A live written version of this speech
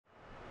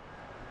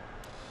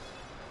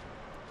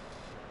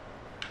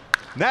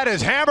That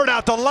is hammered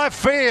out to left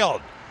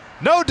field.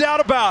 No doubt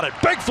about it.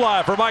 Big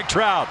fly for Mike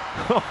Trout.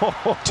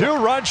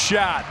 Two-run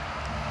shot.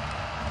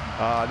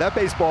 That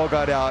baseball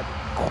got out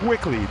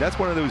quickly. That's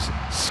one of those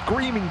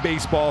screaming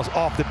baseballs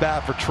off the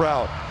bat for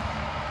Trout.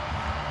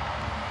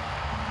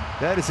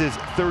 That is his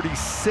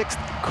 36th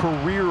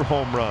career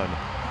home run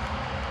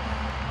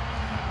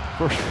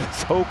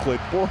versus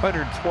Oakland,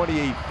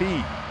 428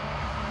 feet.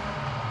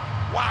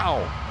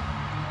 Wow.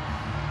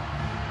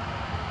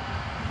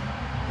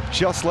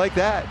 Just like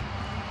that.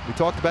 We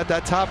talked about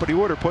that top of the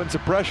order, putting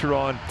some pressure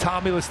on.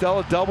 Tommy La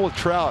Stella, double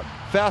Trout.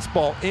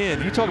 Fastball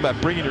in. You talk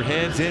about bringing your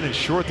hands in and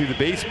short through the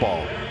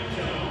baseball.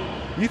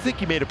 You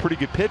think you made a pretty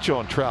good pitch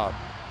on Trout.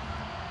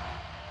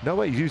 No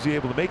way he's usually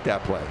able to make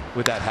that play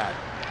with that hat.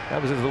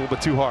 That was just a little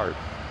bit too hard.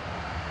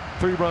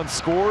 3 runs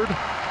scored.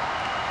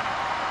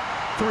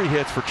 3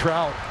 hits for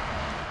Trout.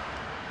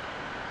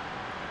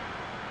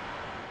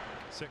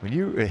 When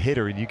you're a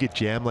hitter and you get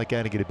jammed like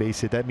that and get a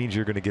base hit, that means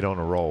you're going to get on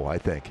a roll, I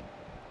think.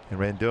 And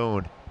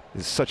Rendon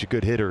is such a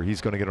good hitter,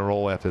 he's going to get a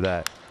roll after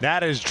that.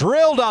 That is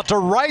drilled out to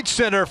right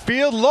center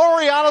field.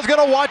 Laureano's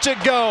going to watch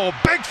it go.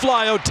 Big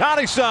fly,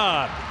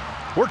 Ohtani-san.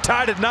 We're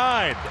tied at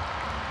 9.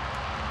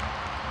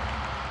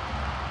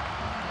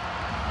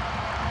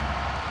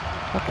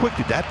 How quick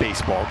did that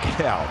baseball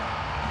get out?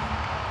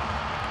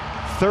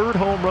 3rd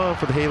home run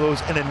for the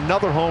Halos and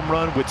another home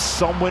run with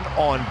someone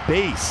on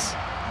base.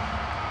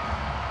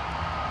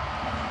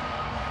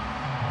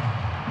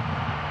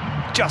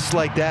 Just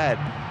like that.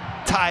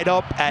 Tied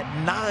up at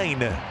 9.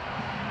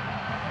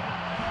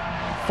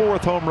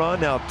 4th home run,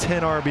 now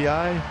 10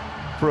 RBI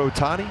for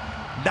Ohtani.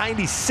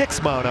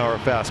 96-mile-an-hour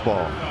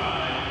fastball.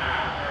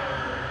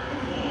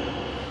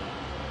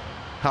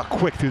 How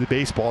quick through the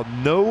baseball.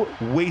 No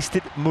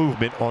wasted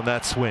movement on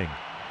that swing.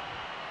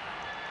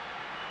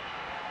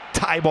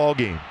 Tie ball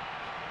game.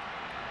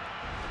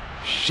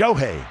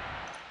 Shohei.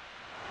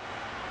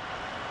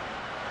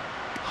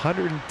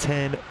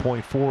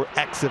 110.4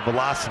 exit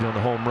velocity on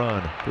the home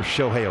run for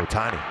Shohei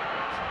Ohtani.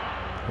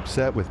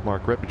 Upset with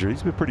Mark Reppinger.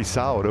 He's been pretty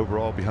solid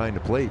overall behind the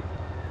plate.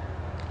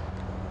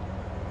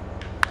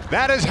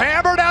 That is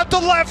hammered out to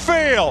left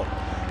field.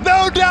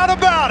 No doubt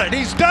about it.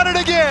 He's done it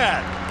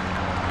again.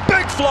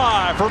 Big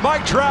fly for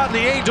Mike Trout, and the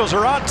Angels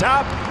are on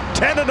top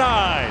 10-9.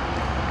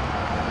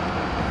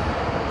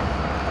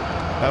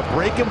 A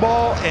breaking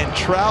ball, and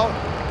Trout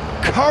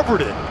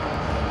covered it.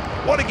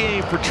 What a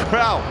game for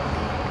Trout.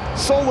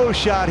 Solo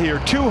shot here,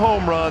 2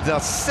 home runs, now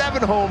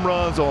 7 home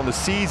runs on the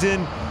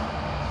season.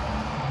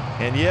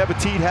 And yeah,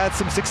 Petit had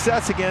some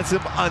success against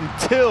him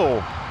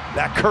until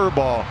that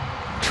curveball.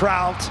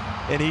 Trout,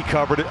 and he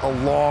covered it a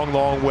long,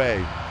 long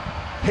way.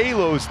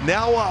 Halos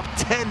now up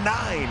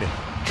 10-9.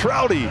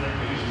 Trouty,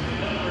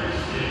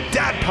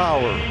 dat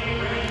power.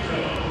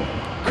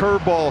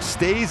 Curveball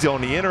stays on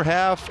the inner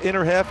half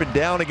and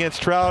down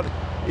against Trout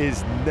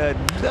is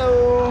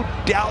no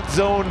doubt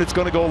zone that's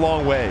going to go a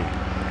long way.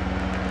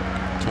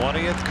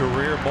 20th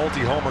career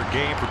multi-homer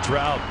game for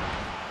Trout,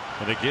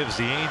 and it gives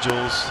the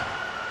Angels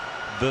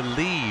the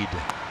lead.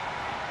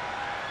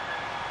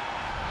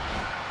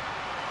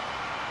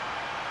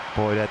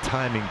 Boy, that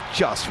timing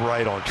just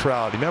right on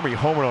Trout. Remember, he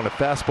homered on a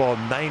fastball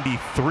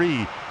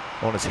 93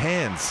 on his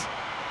hands.